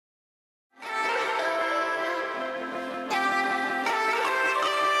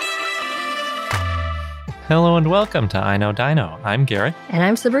Hello and welcome to I Know Dino. I'm Garrett. And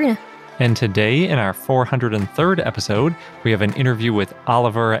I'm Sabrina. And today, in our 403rd episode, we have an interview with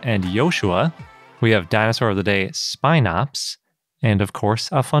Oliver and Joschua. We have Dinosaur of the Day, Spinops, and of course,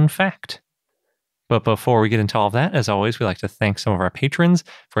 a fun fact. But before we get into all of that, as always, we like to thank some of our patrons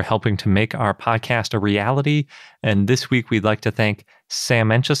for helping to make our podcast a reality. And this week, we'd like to thank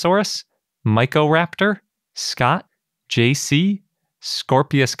Centrosaurus, Mycoraptor, Scott, JC,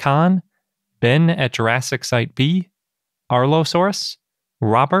 Scorpius Khan, Ben at Jurassic Site B, Arlosaurus,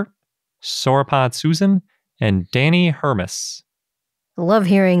 Robert, Sauropod Susan, and Danny Hermes. Love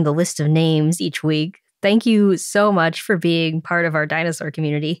hearing the list of names each week. Thank you so much for being part of our dinosaur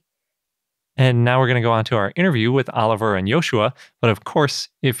community. And now we're going to go on to our interview with Oliver and Joschua. But of course,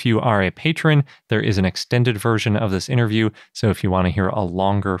 if you are a patron, there is an extended version of this interview. So if you want to hear a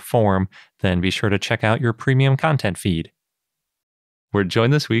longer form, then be sure to check out your premium content feed. We're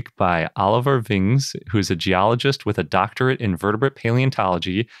joined this week by Oliver Vings, who's a geologist with a doctorate in vertebrate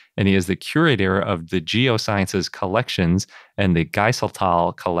paleontology, and he is the curator of the Geosciences collections and the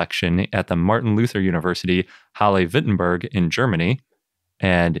Geiseltal collection at the Martin Luther University, Halle-Wittenberg in Germany.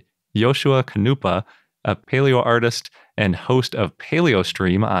 And Joschua Knüppe, a paleoartist and host of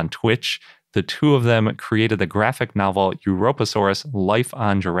Paleostream on Twitch. The two of them created the graphic novel Europasaurus, Life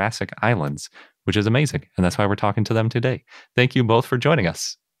on Jurassic Islands, which is amazing. And that's why we're talking to them today. Thank you both for joining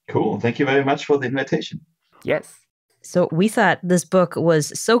us. Cool. Thank you very much for the invitation. Yes. So we thought this book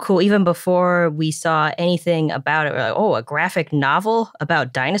was so cool even before we saw anything about it. We're like, oh, a graphic novel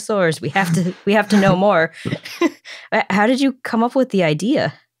about dinosaurs. We have to know more. How did you come up with the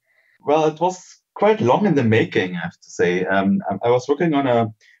idea? Well, it was quite long in the making, I have to say. I was working on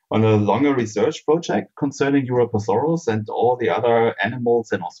a longer research project concerning Europasaurus and all the other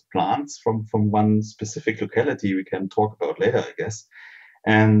animals and also plants from one specific locality we can talk about later, I guess.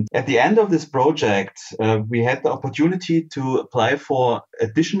 And at the end of this project, we had the opportunity to apply for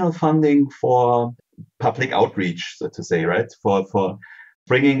additional funding for public outreach, so to say, right? For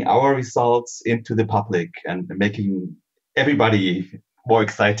bringing our results into the public and making everybody more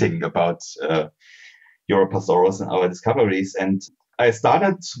exciting about Europasaurus and our discoveries. And I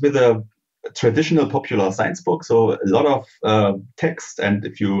started with a traditional popular science book, so a lot of text and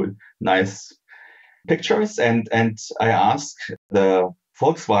a few nice pictures. And I asked the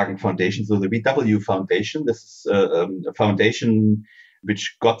Volkswagen Foundation, so the VW Foundation. This is a foundation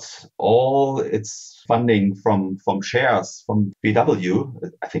which got all its funding from shares from VW,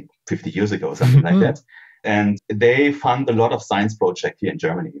 I think 50 years ago, something like that. And they fund a lot of science projects here in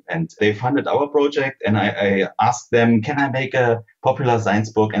Germany. And they funded our project. And I asked them, can I make a popular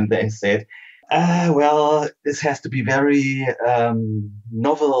science book? And they said, well, this has to be very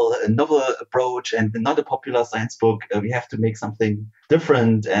novel approach and not a popular science book. We have to make something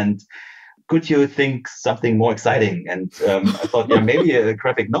different. And could you think something more exciting? And I thought, yeah, maybe a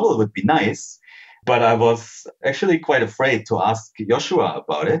graphic novel would be nice. But I was actually quite afraid to ask Joschua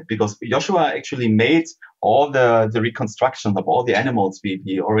about it because Joschua actually made all the reconstructions of all the animals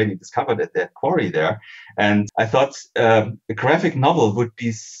we already discovered at that quarry there. And I thought a graphic novel would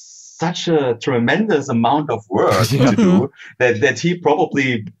be such a tremendous amount of work to do that he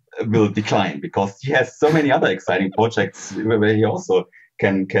probably will decline because he has so many other exciting projects where he also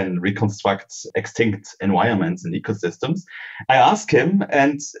can reconstruct extinct environments and ecosystems. I asked him,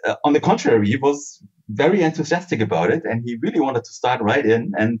 and on the contrary, he was very enthusiastic about it, and he really wanted to start right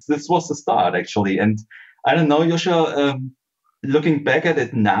in. And this was the start, actually. And I don't know, Joschua, looking back at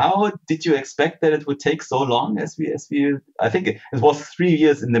it now, did you expect that it would take so long as we? I think it was 3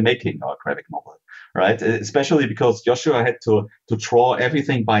 years in the making, our graphic novel, right? Especially because Joschua had to draw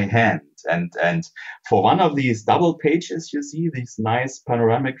everything by hand. And for one of these double pages, you see these nice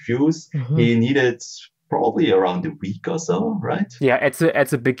panoramic views, he needed probably around a week or so, right? Yeah, at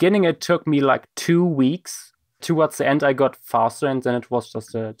the beginning, it took me like 2 weeks. Towards the end, I got faster, and then it was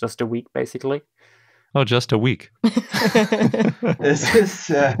just a week, basically. Oh, just a week.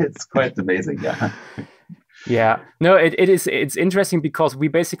 It's quite amazing, yeah. Yeah, no, it's interesting because we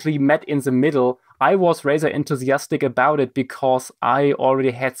basically met in the middle. I was rather enthusiastic about it because I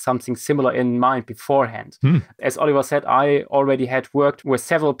already had something similar in mind beforehand. As Oliver said, I already had worked with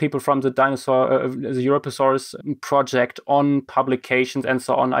several people from the the Europasaurus project on publications and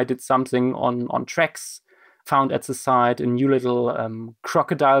so on. I did something on tracks found at the site, a new little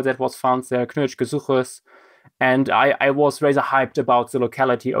crocodile that was found there, Knöchgesuches. And I was rather hyped about the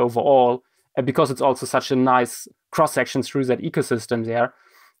locality overall because it's also such a nice cross-section through that ecosystem there.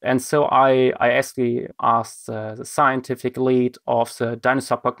 And so I actually asked the scientific lead of the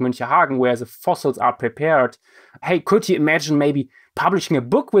Dinosaur Park Münchehagen, where the fossils are prepared, hey, could you imagine maybe publishing a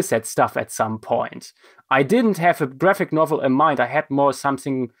book with that stuff at some point? I didn't have a graphic novel in mind. I had more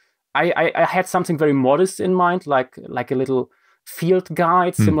something. I had something very modest in mind, like a little field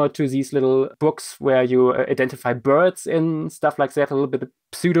guide, similar to these little books where you identify birds in, stuff like that, a little bit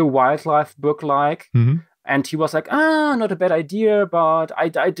pseudo wildlife book like. And he was like, not a bad idea, but I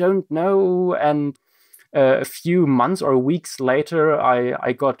don't know. And a few months or weeks later,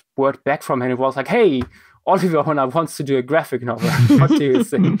 I got word back from him. It was like, hey, Oliver wants to do a graphic novel. What do you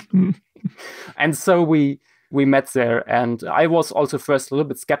think? And so we met there. And I was also first a little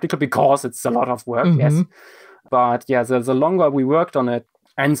bit skeptical because it's a lot of work, yes. But yeah, the longer we worked on it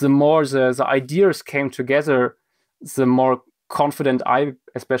and the more the ideas came together, the more confident I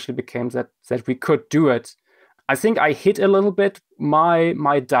especially became that we could do it. I think I hid a little bit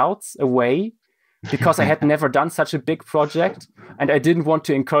my doubts away because I had never done such a big project and I didn't want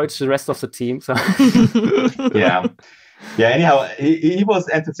to encourage the rest of the team. So yeah. Anyhow, he was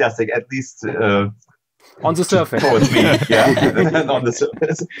enthusiastic, at least on the surface. Towards me, yeah, on the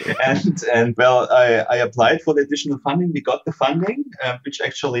surface. And well, I applied for the additional funding. We got the funding, which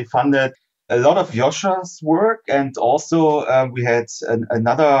actually funded a lot of Joshua's work, and also we had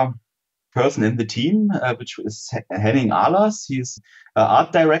another person in the team, which was Henning Ahlers. He's an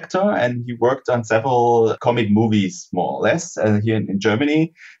art director, and he worked on several comic movies, more or less, here in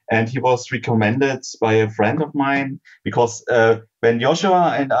Germany. And he was recommended by a friend of mine because when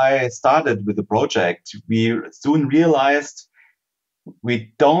Joschua and I started with the project, we soon realized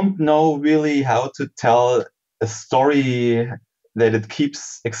we don't know really how to tell a story that it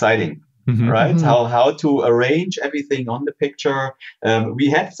keeps exciting. Right? How to arrange everything on the picture. We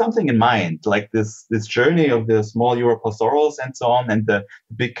had something in mind, like this journey of the small Europasaurus and so on, and the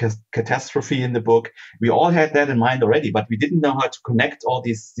big catastrophe in the book. We all had that in mind already, but we didn't know how to connect all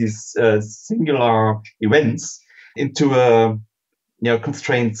these singular events into a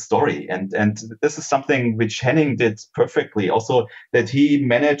constrained story. And this is something which Henning did perfectly. Also, that he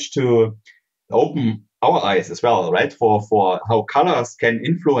managed to open our eyes as well, right? For how colors can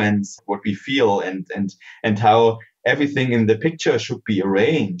influence what we feel and how everything in the picture should be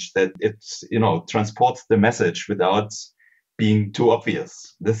arranged, that it transports the message without being too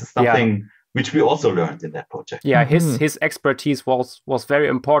obvious. This is something which we also learned in that project. Yeah, his expertise was very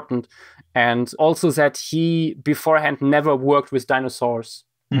important, and also that he beforehand never worked with dinosaurs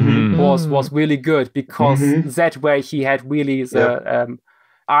was really good, because that way he had really the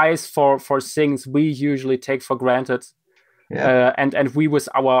eyes for things we usually take for granted, and we with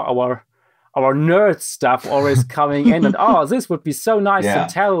our nerd stuff always coming in and this would be so nice to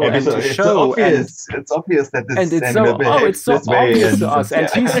tell and to show. It's obvious that this and it's so obvious to us. And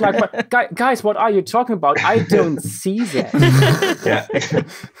he's like, guys, what are you talking about? I don't see that.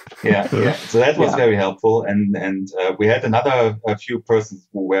 So that was very helpful, and we had a few persons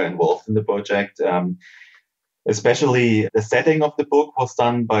who were involved in the project. Especially the setting of the book was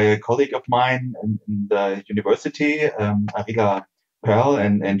done by a colleague of mine in the university, Arila Pearl,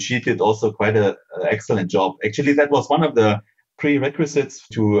 and she did also quite an excellent job. Actually, that was one of the prerequisites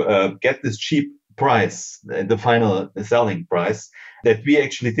to get this cheap price, the final selling price, that we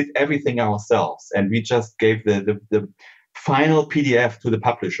actually did everything ourselves. And we just gave the final PDF to the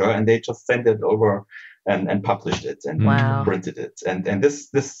publisher, and they just sent it over and published it and printed it. And this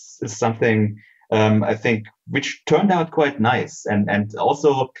is something I think which turned out quite nice. And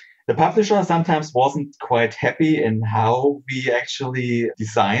also the publisher sometimes wasn't quite happy in how we actually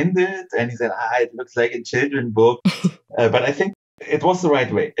designed it. And he said, it looks like a children's book. But I think it was the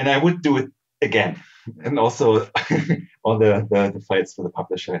right way. And I would do it again. And also all the fights for the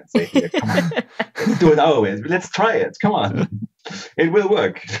publisher and say, here, come on, let's do it our way. Let's try it. Come on. It will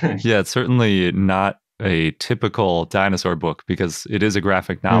work. Yeah, it's certainly not a typical dinosaur book because it is a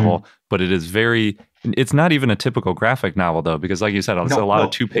graphic novel, but it's not even a typical graphic novel though, because like you said, it's a lot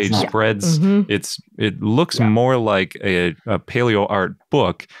of two-page spreads. It looks more like a paleo art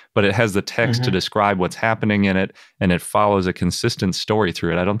book, but it has the text to describe what's happening in it, and it follows a consistent story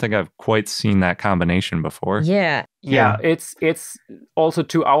through it. I don't think I've quite seen that combination before. Yeah, it's also,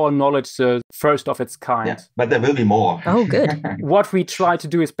 to our knowledge, the first of its kind. Yeah, but there will be more. Oh, good. What we try to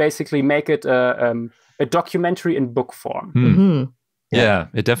do is basically make it a documentary in book form. Yeah,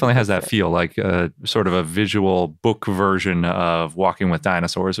 it definitely has that feel, like sort of a visual book version of Walking with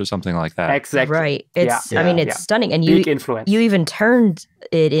Dinosaurs or something like that. Exactly. Right. It's stunning. And big influence. You even turned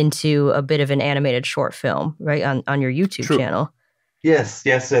it into a bit of an animated short film, right, on your YouTube channel. Yes,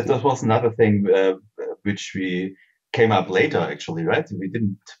 that was another thing which we came up later, actually, right? We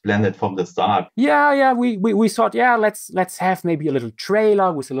didn't plan it from the start. We thought, let's have maybe a little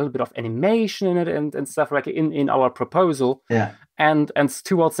trailer with a little bit of animation in it and stuff like in our proposal. and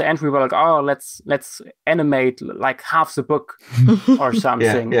towards the end we were like, oh, let's animate like half the book or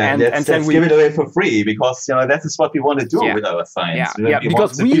something. And let's give it away for free, because that is what we want to do with our science.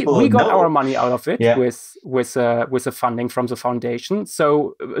 Because we got our money out of it with the funding from the foundation.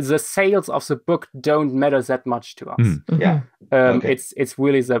 So the sales of the book don't matter that much to us. It's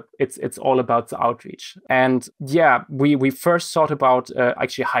really it's all about the outreach. And we first thought about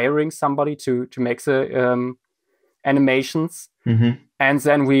actually hiring somebody to make the animations. And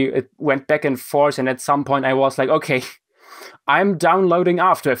then we went back and forth, and at some point I was like, okay, I'm downloading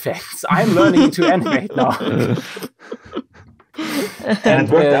After Effects. I'm learning to animate now. And it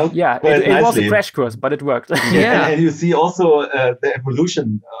worked out. It was a crash course, but it worked. And you see also the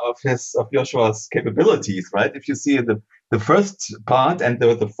evolution of Joshua's capabilities, right? If you see the first part and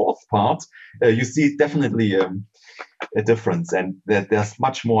the fourth part, you see definitely a difference, and that there's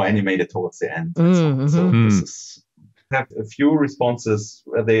much more animated towards the end. So this is have a few responses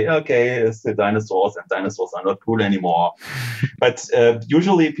where it's the dinosaurs, and dinosaurs are not cool anymore. But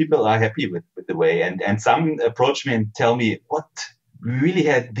usually people are happy with the way, and some approach me and tell me, what, we really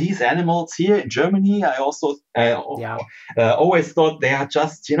had these animals here in Germany? I also always thought they are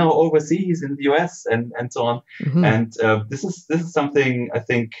just overseas in the US and so on. And this is something, I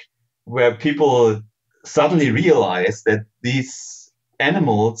think, where people suddenly realize that these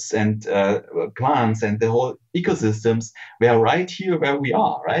animals and plants and the whole ecosystems were right here where we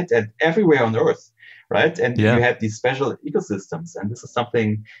are, right? And everywhere on Earth, right? And you had these special ecosystems. And this is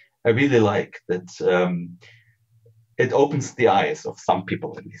something I really like, that it opens the eyes of some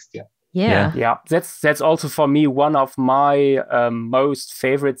people, at least. Yeah. That's also for me one of my most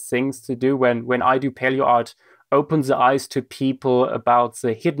favorite things to do when I do paleo art. Open the eyes to people about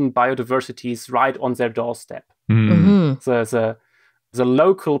the hidden biodiversities right on their doorstep. The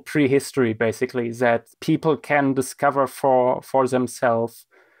local prehistory, basically, that people can discover for themselves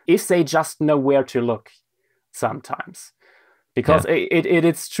if they just know where to look sometimes. Because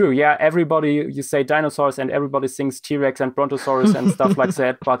it's true, everybody, you say dinosaurs and everybody thinks T-Rex and Brontosaurus and stuff like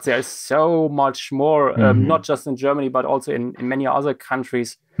that, but there's so much more, not just in Germany, but also in many other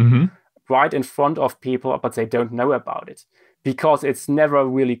countries, right in front of people, but they don't know about it, because it's never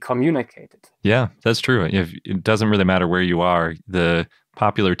really communicated. Yeah, that's true. It doesn't really matter where you are. The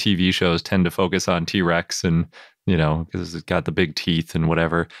popular TV shows tend to focus on T-Rex and, because it's got the big teeth and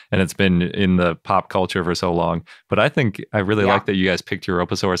whatever. And it's been in the pop culture for so long. But I think I really like that you guys picked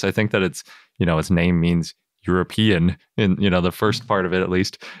Europasaurus. I think that it's, its name means European, in the first part of it at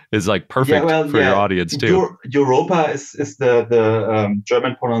least, is like perfect for your audience too. Europa is the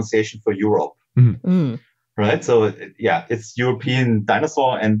German pronunciation for Europe. Right, so it's European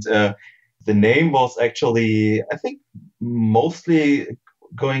dinosaur, and the name was actually, I think, mostly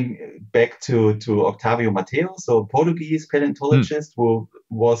going back to Octavio Mateo, so Portuguese paleontologist who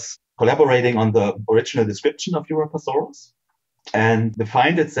was collaborating on the original description of Europasaurus. And the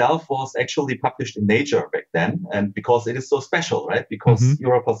find itself was actually published in Nature back then, and because it is so special, right? Because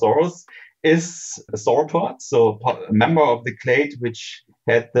Europasaurus is a sauropod, so a member of the clade which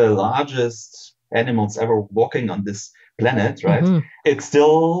had the largest animals ever walking on this planet, right? It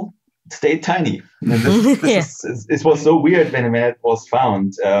still stayed tiny. And it was so weird when it was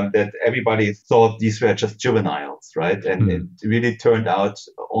found that everybody thought these were just juveniles, right? And it really turned out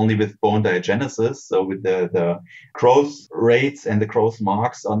only with bone diagenesis, so with the growth rates and the growth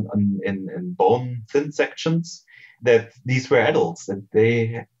marks in bone thin sections, that these were adults, that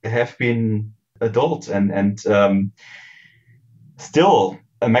they have been adult and still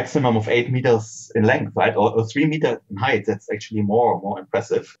a maximum of 8 meters in length, right? Or 3 meters in height. That's actually more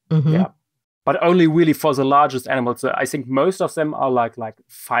impressive. But only really for the largest animals. I think most of them are like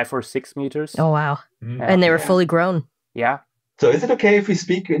 5 or 6 meters. Oh, wow. And they were fully grown. Yeah. So is it okay if we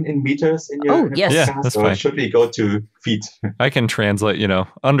speak in meters in your yes. podcast? That's or fine. Should we go to feet? I can translate,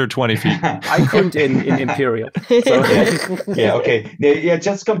 under 20 feet. I couldn't in Imperial. So. Okay.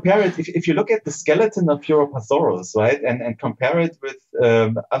 Just compare it. If you look at the skeleton of Europasaurus, right, and compare it with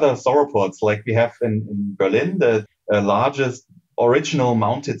other sauropods, like we have in Berlin, the largest original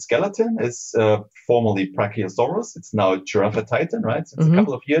mounted skeleton is formerly Brachiosaurus. It's now Giraffatitan, right? Since a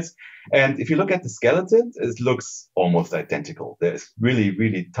couple of years. And if you look at the skeleton, it looks almost identical. There's really,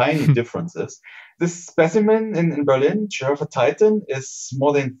 really tiny differences. This specimen in Berlin, Giraffatitan, is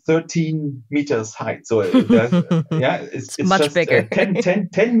more than 13 meters height. So it's much just, bigger.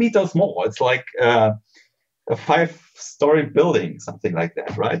 10 meters more. It's like a 5-story building, something like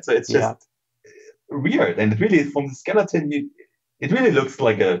that, right? So it's just weird. And really, from the skeleton, it really looks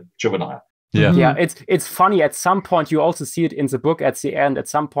like a juvenile. Yeah. Yeah, it's funny. At some point, you also see it in the book at the end. At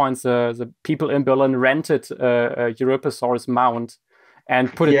some point, the people in Berlin rented a Europasaurus mount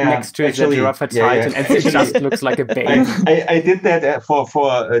and put it next to the Giraffe Titan, and it just looks like a baby. I did that for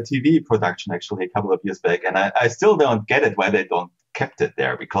a TV production, actually, a couple of years back, and I still don't get it why they don't kept it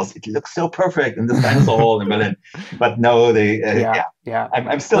there, because it looks so perfect in this dinosaur hall in Berlin. But no, they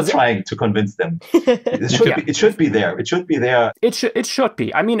I'm still trying to convince them. It should be there. It should be there. It should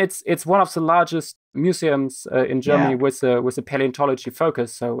be. I mean, it's one of the largest museums in Germany with a paleontology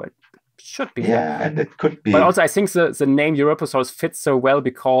focus, so it should be. Yeah, and it could be. But also, I think the name Europasaurus fits so well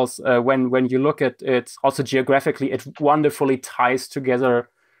because when you look at it, also geographically, it wonderfully ties together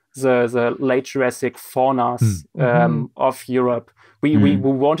the late Jurassic faunas of Europe. We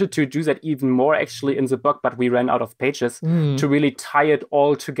wanted to do that even more actually in the book, but we ran out of pages to really tie it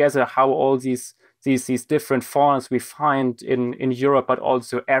all together, how all these different faunas we find in Europe, but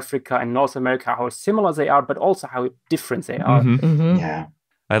also Africa and North America, how similar they are, but also how different they are. Yeah.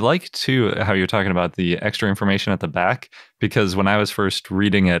 I like, too, how you're talking about the extra information at the back, because when I was first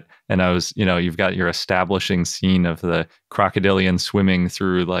reading it and I was, you've got your establishing scene of the crocodilian swimming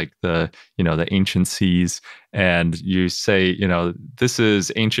through like the ancient seas, and you say, this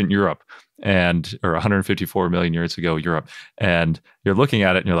is ancient Europe or 154 million years ago Europe, and you're looking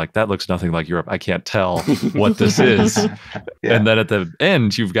at it and you're like, that looks nothing like Europe. I can't tell what this is. And then at the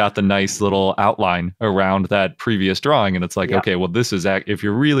end, you've got the nice little outline around that previous drawing, and it's like, okay, well, this is if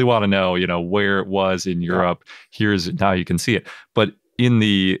you really want to know, where it was in Europe, here's now you can see it. But in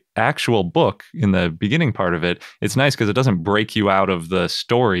the actual book, in the beginning part of it, it's nice because it doesn't break you out of the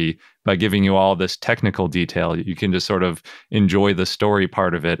story by giving you all this technical detail. You can just sort of enjoy the story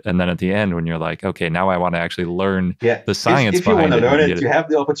part of it. And then at the end, when you're like, okay, now I want to actually learn the science if you want behind to learn it, you have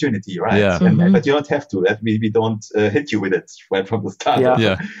the opportunity, right? Yeah. But you don't have to. We don't hit you with it right from the start.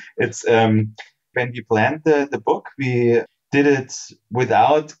 It's when we planned the book, we did it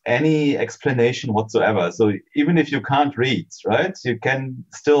without any explanation whatsoever. So even if you can't read, right, you can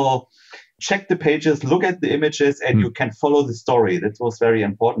still check the pages, look at the images, and you can follow the story. That was very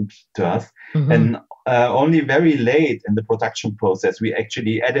important to us. And only very late in the production process, we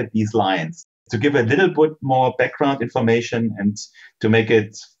actually added these lines to give a little bit more background information and to make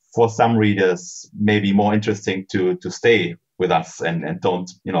it, for some readers, maybe more interesting to stay with us and don't,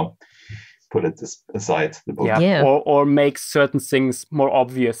 put it aside, the book. Or make certain things more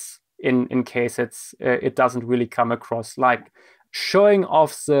obvious in case it doesn't really come across, like showing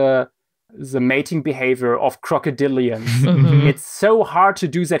off the mating behavior of crocodilians. It's so hard to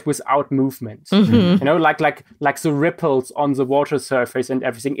do that without movement. Like the ripples on the water surface and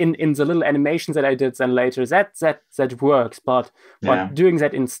everything in the little animations that I did then later, that works, but doing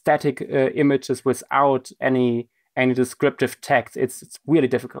that in static images without any descriptive text, it's really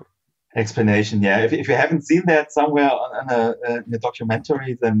difficult. Explanation, if you haven't seen that somewhere in a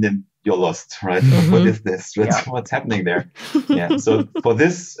documentary, then you're lost, right? What is this? What's happening there? So for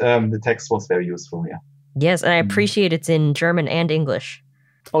this, the text was very useful. Yes, and I appreciate it's in German and English.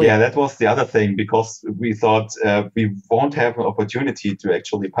 That was the other thing, because we thought we won't have an opportunity to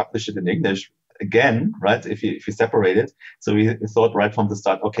actually publish it in English again, right? If you separate it, so we thought right from the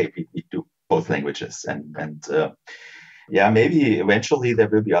start, okay, we do both languages, and maybe eventually there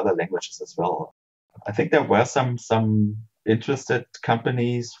will be other languages as well. I think there were some interested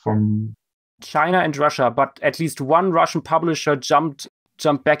companies from China and Russia, but at least one Russian publisher jumped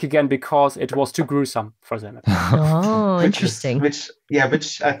back again because it was too gruesome for them. Interesting. Which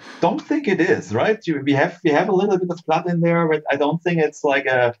I don't think it is, right? We have a little bit of blood in there, but I don't think it's like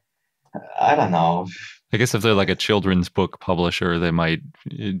I don't know. I guess if they're like a children's book publisher, they might,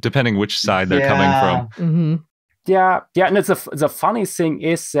 depending which side they're coming from. And the funny thing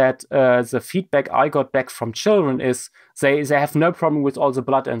is that the feedback I got back from children is they have no problem with all the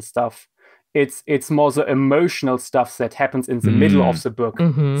blood and stuff. It's more the emotional stuff that happens in the middle of the book.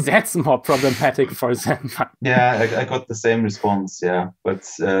 That's more problematic for them. I got the same response. But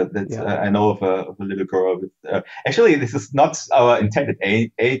I know of a little girl with. Actually, this is not our intended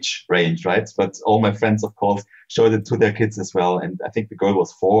age range, right? But all my friends, of course, showed it to their kids as well. And I think the girl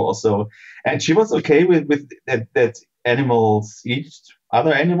was 4 or so, and she was okay with that animals eat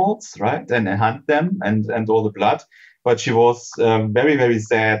other animals, right, and hunt them and all the blood. But she was very, very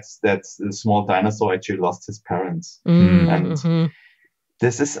sad that the small dinosaur actually lost his parents. And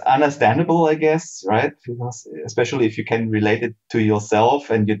this is understandable, I guess, right? Because especially if you can relate it to yourself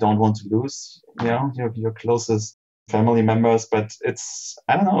and you don't want to lose, your closest family members. But it's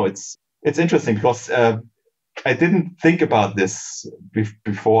interesting because I didn't think about this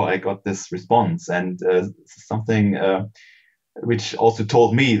before I got this response, and something which also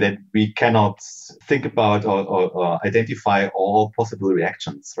told me that we cannot think about or identify all possible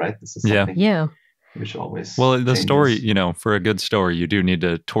reactions, right? This is something which always the story, for a good story, you do need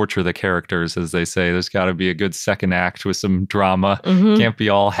to torture the characters, as they say. There's got to be a good second act with some drama. Can't be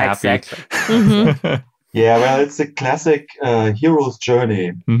all happy. Exactly. Yeah, well, it's a classic hero's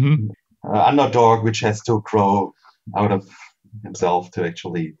journey. Underdog, which has to grow out of himself to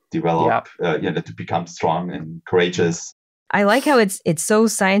actually develop, to become strong and courageous. I like how it's so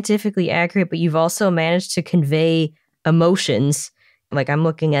scientifically accurate, but you've also managed to convey emotions. Like, I'm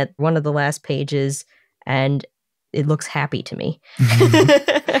looking at one of the last pages, and it looks happy to me.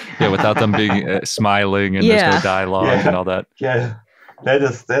 Without them being smiling and there's no dialogue and all that. Yeah, that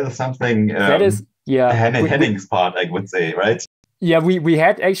is something. That is Henning's part, I would say, right? Yeah, we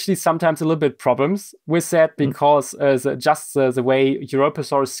had actually sometimes a little bit problems with that because the way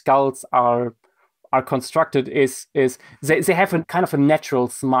Europasaurus skulls are constructed is they have a kind of a natural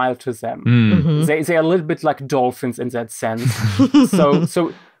smile to them. They are a little bit like dolphins in that sense.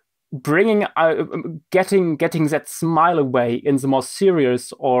 so bringing getting that smile away in the more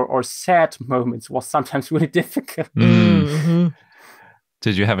serious or sad moments was sometimes really difficult.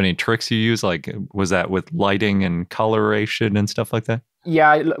 Did you have any tricks you use? Like, was that with lighting and coloration and stuff like that?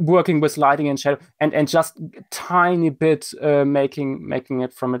 Yeah, working with lighting and shadow and just tiny bit making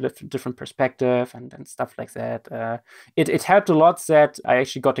it from a different perspective and stuff like that. It helped a lot that I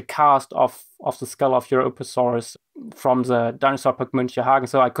actually got a cast of the skull of Europasaurus from the Dinosaur Park Formation,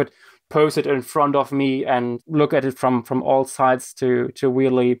 so I could pose it in front of me and look at it from all sides to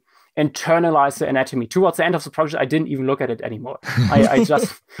really internalize the anatomy. Towards the end of the project, I didn't even look at it anymore.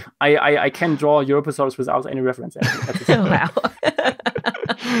 I can draw Europasaurus without any reference. Wow.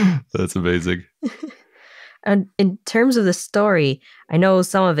 That's amazing. And in terms of the story, I know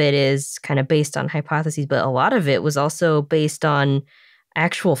some of it is kind of based on hypotheses, but a lot of it was also based on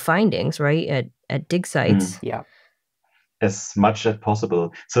actual findings, right? At dig sites. Yeah. As much as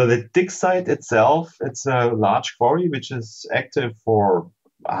possible. So the dig site itself, it's a large quarry which is active for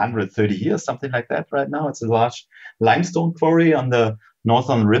 130 years, something like that right now. It's a large limestone quarry on the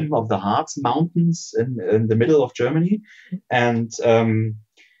northern rim of the Harz Mountains in the middle of Germany. And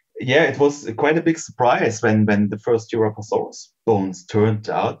it was quite a big surprise when the first Europasaurus bones turned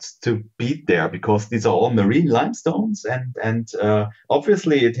out to be there, because these are all marine limestones, and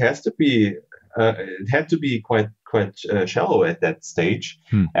obviously it had to be quite shallow at that stage,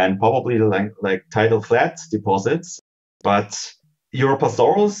 and probably like tidal flat deposits. But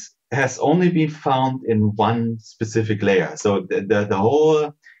Europasaurus has only been found in one specific layer. So the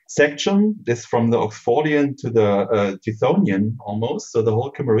whole section is from the Oxfordian to the Tithonian almost, so the whole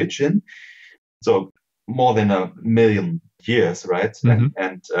Cambrian. So more than 1 million years, right?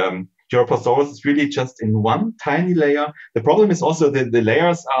 And Europasaurus is really just in one tiny layer. The problem is also that the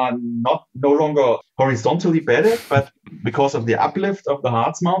layers are no longer horizontally bedded, but because of the uplift of the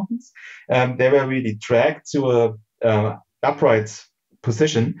Harz Mountains, they were really dragged to a upright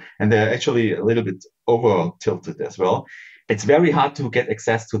position, and they're actually a little bit over tilted as well. It's very hard to get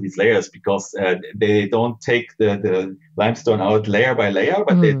access to these layers because they don't take the limestone out layer by layer,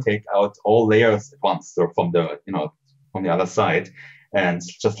 but they take out all layers at once, so from the other side, and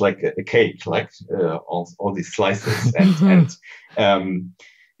just like a cake, like all these slices. And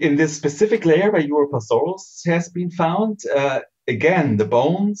in this specific layer where Europasaurus has been found, again, the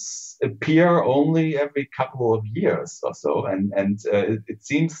bones appear only every couple of years or so, and it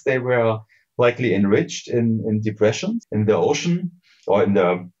seems they were likely enriched in depressions in the ocean or in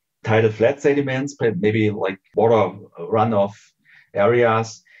the tidal flat sediments, maybe like water runoff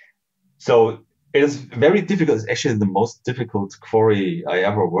areas. So it is very difficult. It's actually the most difficult quarry I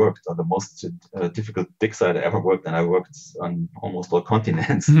ever worked, or the most difficult dig site I ever worked, and I worked on almost all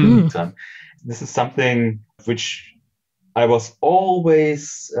continents. This is something which I was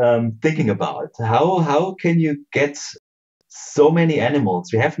always thinking about. How can you get so many animals?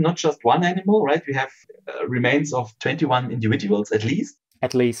 We have not just one animal, right? We have remains of 21 individuals at least.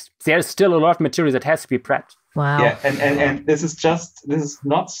 At least. There's still a lot of material that has to be prepped. Wow. Yeah, and this is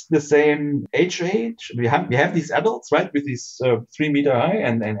not the same age range. We have these adults, right, with these 3 meter high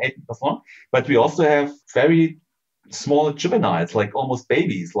and 8 meters long, but we also have very small juveniles, like almost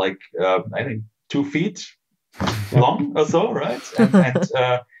babies, like I think 2 feet long or so, right?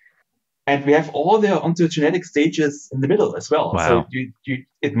 And we have all the ontogenetic stages in the middle as well. Wow. So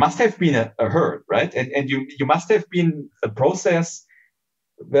it must have been a herd, right? And you must have been a process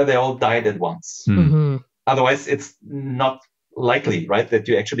where they all died at once. Otherwise, it's not likely, right, that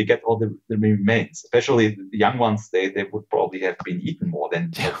you actually get all the remains. Especially the young ones, they would probably have been eaten more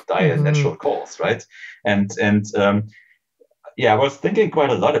than die a natural cause, right? And I was thinking quite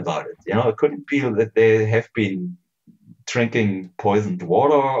a lot about it. It couldn't be that they have been drinking poisoned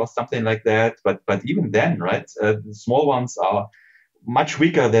water or something like that. But even then, right, the small ones are much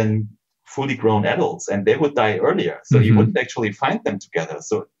weaker than fully grown adults, and they would die earlier. So you wouldn't actually find them together.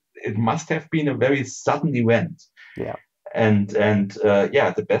 So it must have been a very sudden event. Yeah. And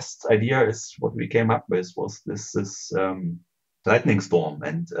the best idea is what we came up with was this lightning storm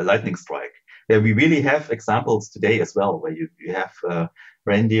and a lightning strike. Yeah, we really have examples today as well, where you have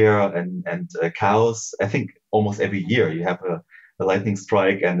reindeer and cows. I think almost every year you have a lightning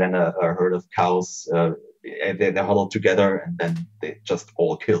strike and then a herd of cows. They're huddled together and then they just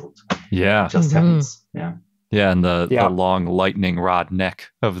all killed. Yeah, it just happens. Yeah. Yeah, and the long lightning rod neck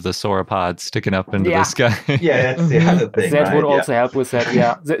of the sauropod sticking up into the sky. Yeah, that's the other thing. That would also help with that,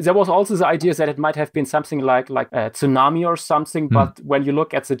 yeah. There was also the idea that it might have been something like a tsunami or something, but when you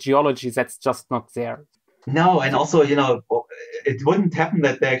look at the geology, that's just not there. No, and also, it wouldn't happen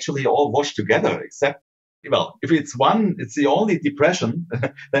that they actually all wash together, except, if it's the only depression,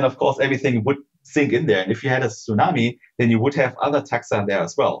 then of course everything would sink in there. And if you had a tsunami, then you would have other taxa there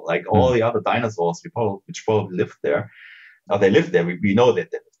as well, like all the other dinosaurs which probably lived there. They lived there. We know that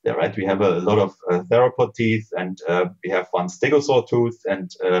they lived there, right? We have a lot of theropod teeth, and we have one stegosaur tooth,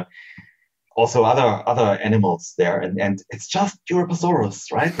 and also other animals there. And it's just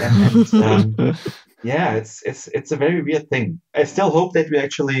Europasaurus, right? And it's a very weird thing. I still hope that we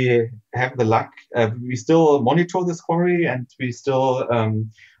actually have the luck. We still monitor this quarry, and we still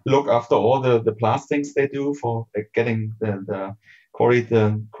look after all the plastings they do for getting the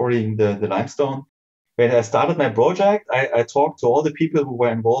quarrying the limestone. When I started my project, I talked to all the people who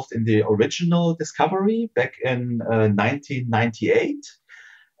were involved in the original discovery back in 1998.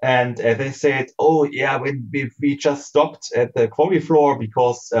 And they said, when we just stopped at the quarry floor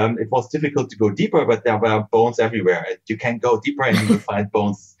because it was difficult to go deeper, but there were bones everywhere. You can go deeper and you will find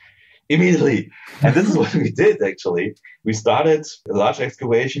bones immediately. And this is what we did, actually. We started a large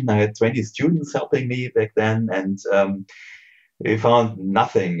excavation. I had 20 students helping me back then, and we found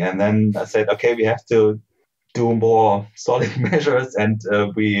nothing. And then I said, okay, we have to do more solid measures, and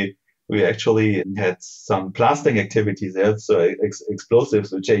we actually had some blasting activities there, so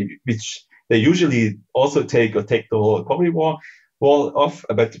explosives, which they usually also take the whole quarry wall off.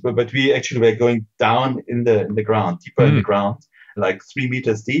 But we actually were going down in the ground, deeper in the ground, like 3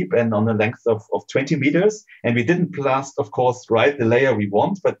 meters deep and on a length of 20 meters. And we didn't blast, of course, right the layer we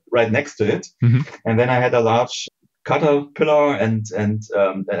want, but right next to it. And then I had a large caterpillar and an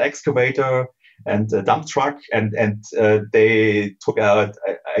excavator and a dump truck, and they took out,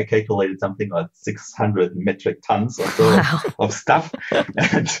 I calculated something like 600 metric tons or so of stuff,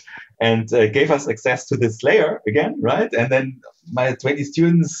 and gave us access to this layer again, right? And then my 20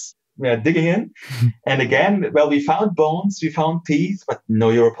 students were digging in, and again, we found bones, we found teeth, but no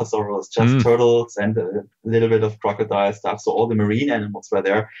Europasaurus, just turtles and a little bit of crocodile stuff. So all the marine animals were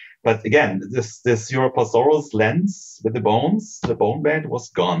there. But again, this Europasaurus lens with the bone bed was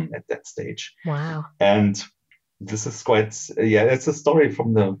gone at that stage. Wow. And this is quite, it's a story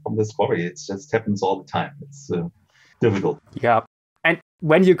from this quarry. It just happens all the time. It's difficult. Yeah. And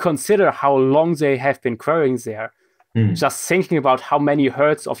when you consider how long they have been quarrying there, just thinking about how many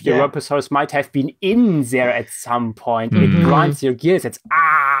herds of Europasaurus might have been in there at some point, it grinds your gears. It's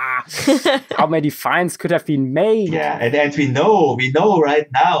how many finds could have been made? Yeah, and we know right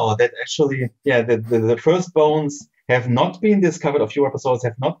now that actually, the first bones have not been discovered of Europasaurus,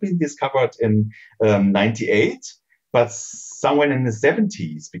 have not been discovered in 98, but somewhere in the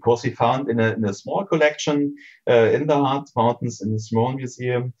 70s, because we found in a small collection in the Harz Mountains in the Small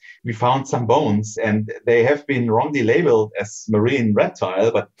Museum, we found some bones, and they have been wrongly labeled as marine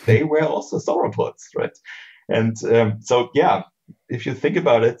reptile, but they were also sauropods, right? And if you think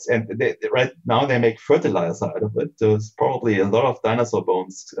about it, and right now they make fertilizer out of it. There's probably a lot of dinosaur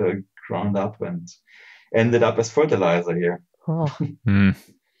bones ground up and ended up as fertilizer here.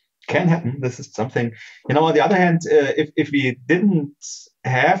 Can happen. This is something, on the other hand, if we didn't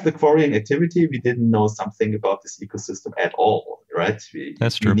have the quarrying activity, we didn't know something about this ecosystem at all, right?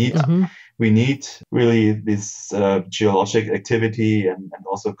 That's true. We need really this geologic activity and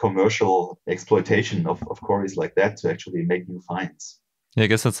also commercial exploitation of quarries like that to actually make new finds. Yeah, I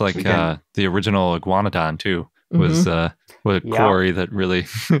guess that's like the original iguanodon too. Was a quarry that really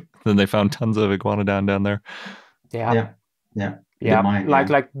then they found tons of iguanodon down there.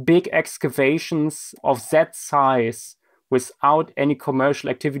 Like big excavations of that size without any commercial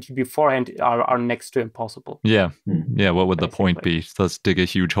activity beforehand are next to impossible. What would the point be? Let's dig a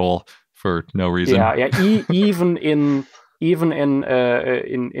huge hole for no reason. Even in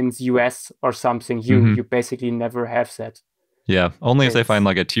the US or something, you basically never have that. Yeah, only if they find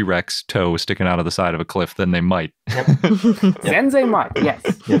like a T-Rex toe sticking out of the side of a cliff, then they might. Yep. Then they might, yes,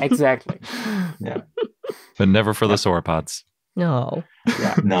 exactly. Yeah. But never for the sauropods. No.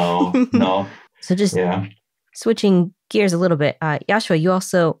 Yeah. No. So just Yeah. switching gears a little bit,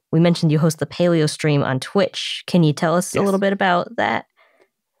 Joschua, we mentioned you host the Paleostream on Twitch. Can you tell us a little bit about that?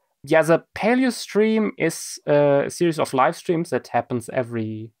 Yeah, the Paleostream is a series of live streams that happens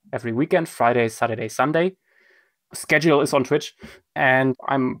every weekend, Friday, Saturday, Sunday. Schedule is on Twitch, and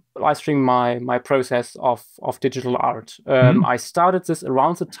I'm live streaming my process of digital art. I started this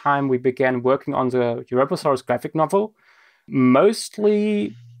around the time we began working on the Europasaurus graphic novel,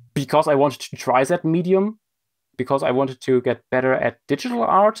 mostly because I wanted to try that medium, because I wanted to get better at digital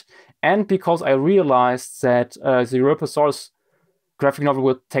art, and because I realized that the Europasaurus graphic novel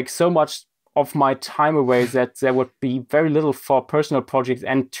would take so much of my time away that there would be very little for personal projects,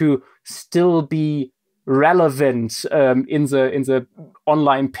 and to still be relevant in the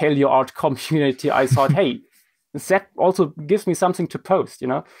online paleo art community, I thought, hey, that also gives me something to post,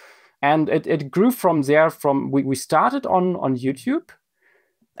 And it grew from there. We started on YouTube,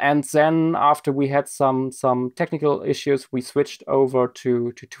 and then after we had some technical issues, we switched over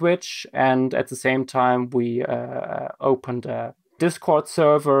to Twitch, and at the same time we opened a Discord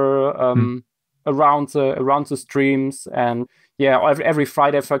server around the streams. And every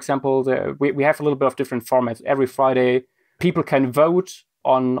Friday, for example, we have a little bit of different formats. Every Friday, people can vote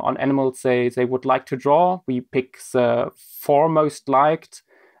on animals they would like to draw. We pick the 4 most liked,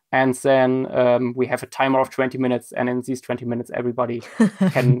 and then we have a timer of 20 minutes. And in these 20 minutes, everybody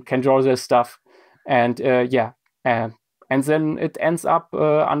can draw their stuff. And and then it ends up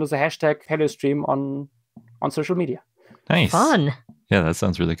under the hashtag Paleostream on social media. Nice. Fun. Yeah, that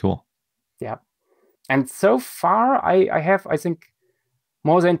sounds really cool. Yeah. And so far, I have, I think,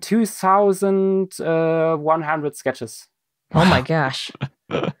 more than 2,100 sketches. Oh my gosh.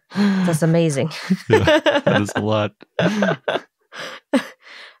 That's amazing. Yeah, that is a lot.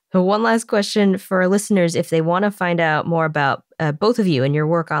 So one last question for our listeners. If they want to find out more about both of you and your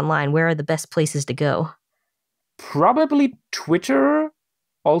work online, where are the best places to go? Probably Twitter,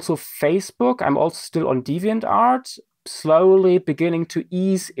 also Facebook. I'm also still on DeviantArt. Slowly beginning to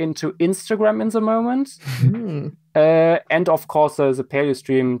ease into Instagram in the moment. And of course, the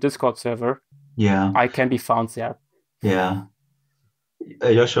Paleostream Discord server. Yeah. I can be found there. Yeah.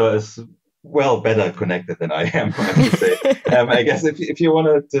 Joschua is better connected than I am, I have to say. I guess if you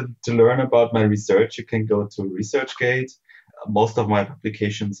wanted to learn about my research, you can go to ResearchGate. Most of my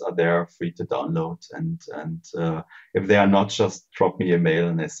publications are there, free to download. And if they are not, just drop me a mail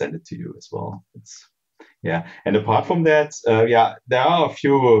and I send it to you as well. Yeah, and apart from that, there are a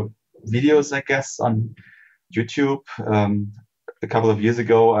few videos, I guess, on YouTube. A couple of years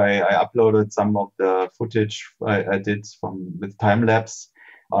ago, I uploaded some of the footage I did with time lapse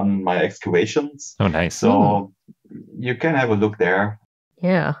on my excavations. Oh, nice. So you can have a look there.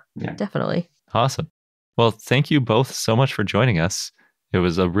 Yeah, definitely. Awesome. Well, thank you both so much for joining us. It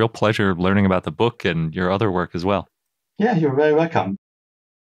was a real pleasure learning about the book and your other work as well. Yeah, you're very welcome.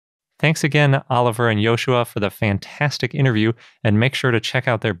 Thanks again, Oliver and Joschua, for the fantastic interview, and make sure to check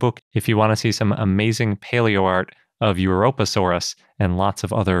out their book if you want to see some amazing paleo art of Europasaurus and lots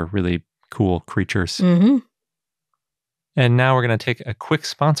of other really cool creatures. And now we're going to take a quick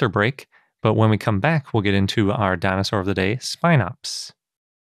sponsor break, but when we come back, we'll get into our dinosaur of the day, Spinops.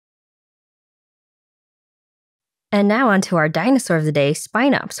 And now on to our dinosaur of the day,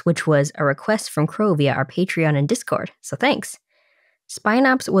 Spinops, which was a request from Crow via our Patreon and Discord, so thanks.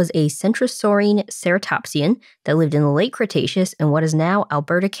 Spinops was a Centrosaurine ceratopsian that lived in the Late Cretaceous in what is now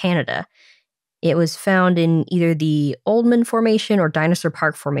Alberta, Canada. It was found in either the Oldman Formation or Dinosaur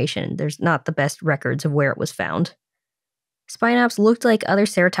Park Formation. There's not the best records of where it was found. Spinops looked like other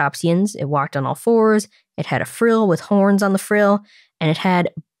ceratopsians. It walked on all fours, it had a frill with horns on the frill, and it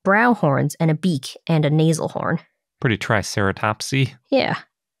had brow horns and a beak and a nasal horn. Pretty triceratopsy. Yeah.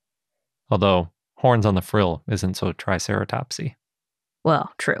 Although horns on the frill isn't so triceratopsy.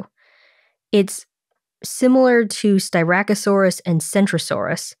 Well, true. It's similar to Styracosaurus and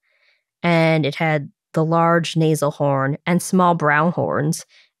Centrosaurus, and it had the large nasal horn and small brow horns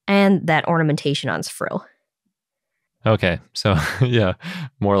and that ornamentation on its frill. Okay, so yeah,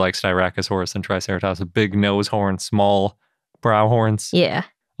 more like Styracosaurus and Triceratops, a big nose horn, small brow horns. Yeah.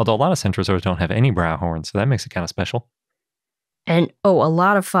 Although a lot of Centrosaurs don't have any brow horns, so that makes it kind of special. And, a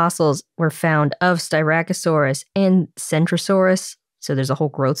lot of fossils were found of Styracosaurus and Centrosaurus, so there's a whole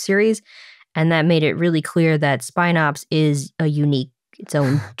growth series, and that made it really clear that Spinops is its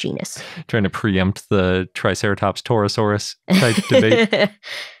own genus. Trying to preempt the Triceratops Torosaurus type debate.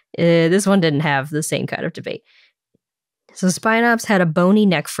 This one didn't have the same kind of debate. So Spinops had a bony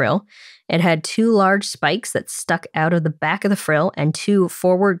neck frill. It had 2 large spikes that stuck out of the back of the frill and 2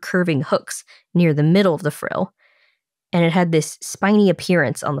 forward curving hooks near the middle of the frill. And it had this spiny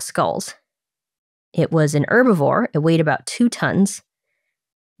appearance on the skulls. It was an herbivore. It weighed about 2 tons.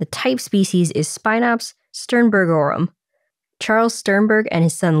 The type species is Spinops sternbergorum. Charles Sternberg and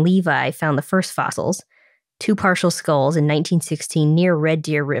his son Levi found the first fossils, 2 partial skulls in 1916 near Red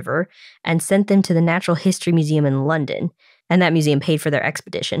Deer River, and sent them to the Natural History Museum in London. And that museum paid for their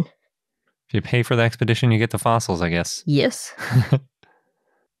expedition. If you pay for the expedition, you get the fossils, I guess. Yes.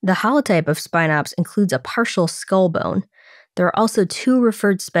 The holotype of Spinops includes a partial skull bone. There are also 2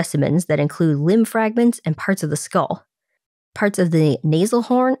 referred specimens that include limb fragments and parts of the skull. Parts of the nasal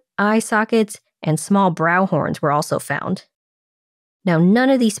horn, eye sockets, and small brow horns were also found. Now, none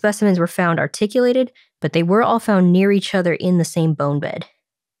of these specimens were found articulated, but they were all found near each other in the same bone bed.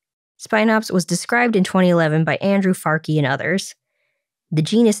 Spinops was described in 2011 by Andrew Farkey and others. The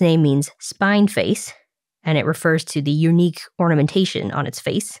genus name means spine face, and it refers to the unique ornamentation on its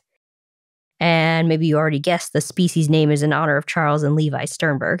face. And maybe you already guessed the species name is in honor of Charles and Levi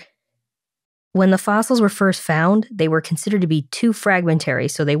Sternberg. When the fossils were first found, they were considered to be too fragmentary,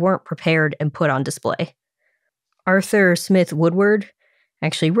 so they weren't prepared and put on display. Arthur Smith Woodward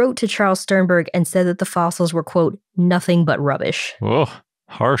actually wrote to Charles Sternberg and said that the fossils were, quote, nothing but rubbish. Oh,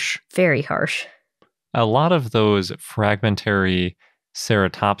 harsh. Very harsh. A lot of those fragmentary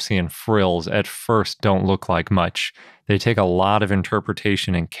ceratopsian frills at first don't look like much. They take a lot of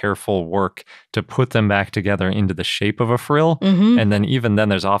interpretation and careful work to put them back together into the shape of a frill. Mm-hmm. And then even then,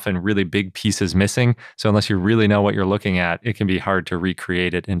 there's often really big pieces missing. So unless you really know what you're looking at, it can be hard to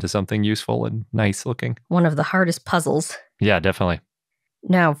recreate it into something useful and nice looking. One of the hardest puzzles. Yeah, definitely.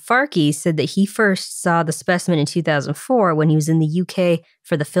 Now, Farkey said that he first saw the specimen in 2004 when he was in the UK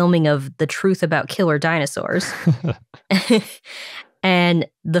for the filming of The Truth About Killer Dinosaurs. And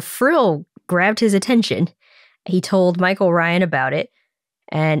the frill grabbed his attention. He told Michael Ryan about it,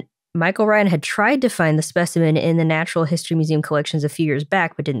 and Michael Ryan had tried to find the specimen in the Natural History Museum collections a few years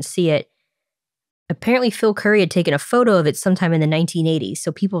back, but didn't see it. Apparently, Phil Curry had taken a photo of it sometime in the 1980s,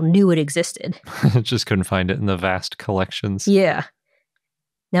 so people knew it existed. Just couldn't find it in the vast collections. Yeah.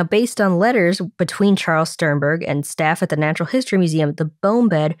 Now, based on letters between Charles Sternberg and staff at the Natural History Museum, the bone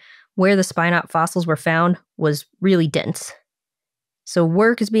bed where the Spinop fossils were found was really dense. So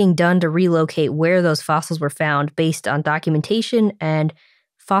work is being done to relocate where those fossils were found based on documentation and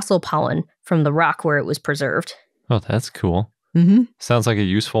fossil pollen from the rock where it was preserved. Oh, that's cool. Mm-hmm. Sounds like a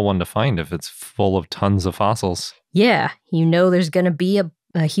useful one to find if it's full of tons of fossils. Yeah, you know there's going to be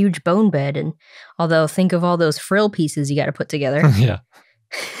a huge bone bed, and although think of all those frill pieces you got to put together. Yeah.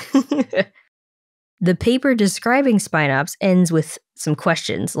 The paper describing Spinops ends with some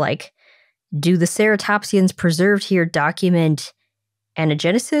questions like, do the ceratopsians preserved here document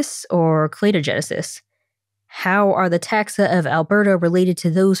anagenesis or cladogenesis? How are the taxa of Alberta related to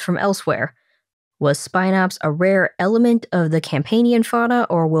those from elsewhere? Was Spinops a rare element of the Campanian fauna,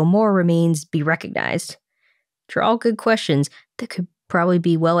 or will more remains be recognized? Which are all good questions that could probably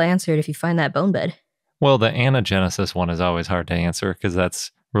be well answered if you find that bone bed. Well, the anagenesis one is always hard to answer because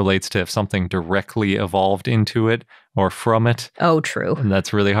that's relates to if something directly evolved into it or from it. Oh, true. And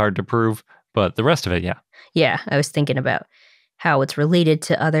that's really hard to prove. But the rest of it, yeah. Yeah, I was thinking about how it's related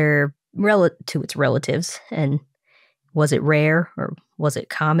to to its relatives, and was it rare or was it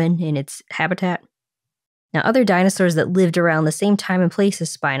common in its habitat? Now, other dinosaurs that lived around the same time and place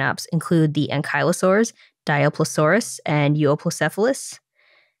as Spinops include the Ankylosaurs, Diplodocus, and Euoplocephalus,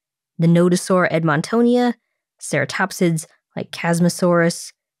 the Nodosaur Edmontonia, ceratopsids like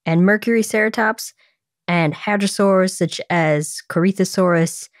Chasmosaurus and Mercuryceratops, and hadrosaurs such as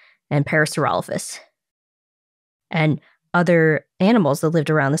Corythosaurus and Parasaurolophus. And other animals that lived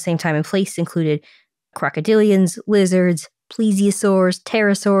around the same time and place included crocodilians, lizards, plesiosaurs,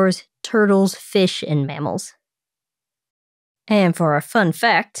 pterosaurs, turtles, fish, and mammals. And for our fun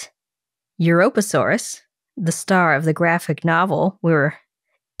fact, Europasaurus, the star of the graphic novel we were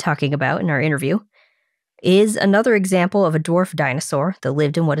talking about in our interview, is another example of a dwarf dinosaur that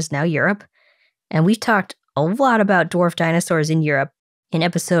lived in what is now Europe. And we've talked a lot about dwarf dinosaurs in Europe in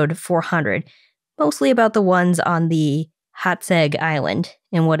episode 400, mostly about the ones on the Hatzeg Island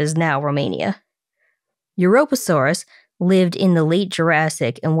in what is now Romania. Europasaurus lived in the late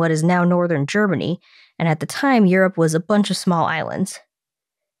Jurassic in what is now northern Germany, and at the time Europe was a bunch of small islands.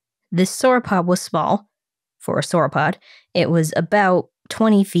 This sauropod was small. For a sauropod, it was about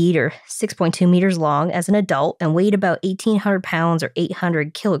 20 feet or 6.2 meters long as an adult and weighed about 1,800 pounds or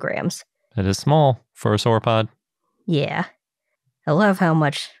 800 kilograms. That is small for a sauropod. Yeah. I love how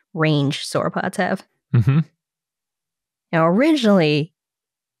much range sauropods have. Mm-hmm. Now, originally,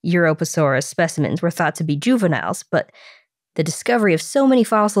 Europasaurus specimens were thought to be juveniles, but the discovery of so many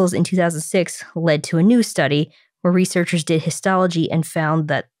fossils in 2006 led to a new study where researchers did histology and found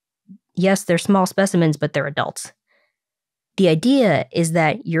that, yes, they're small specimens, but they're adults. The idea is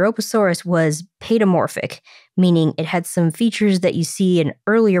that Europasaurus was paedomorphic, meaning it had some features that you see in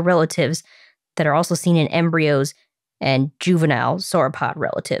earlier relatives that are also seen in embryos and juvenile sauropod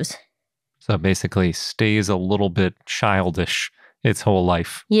relatives. So it basically stays a little bit childish its whole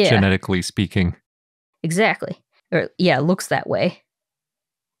life, Yeah. genetically speaking. Exactly. Or, yeah, it looks that way.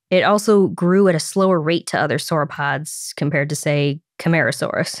 It also grew at a slower rate to other sauropods compared to, say,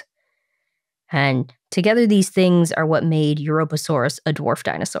 Camarasaurus. And together these things are what made Europasaurus a dwarf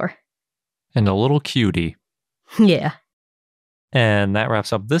dinosaur. And a little cutie. Yeah. And that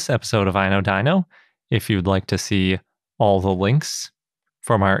wraps up this episode of I Know Dino. If you'd like to see all the links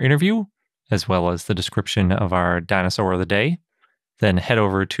from our interview, as well as the description of our dinosaur of the day, then head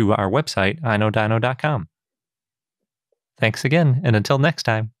over to our website, iknowdino.com. Thanks again, and until next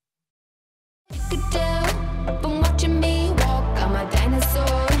time.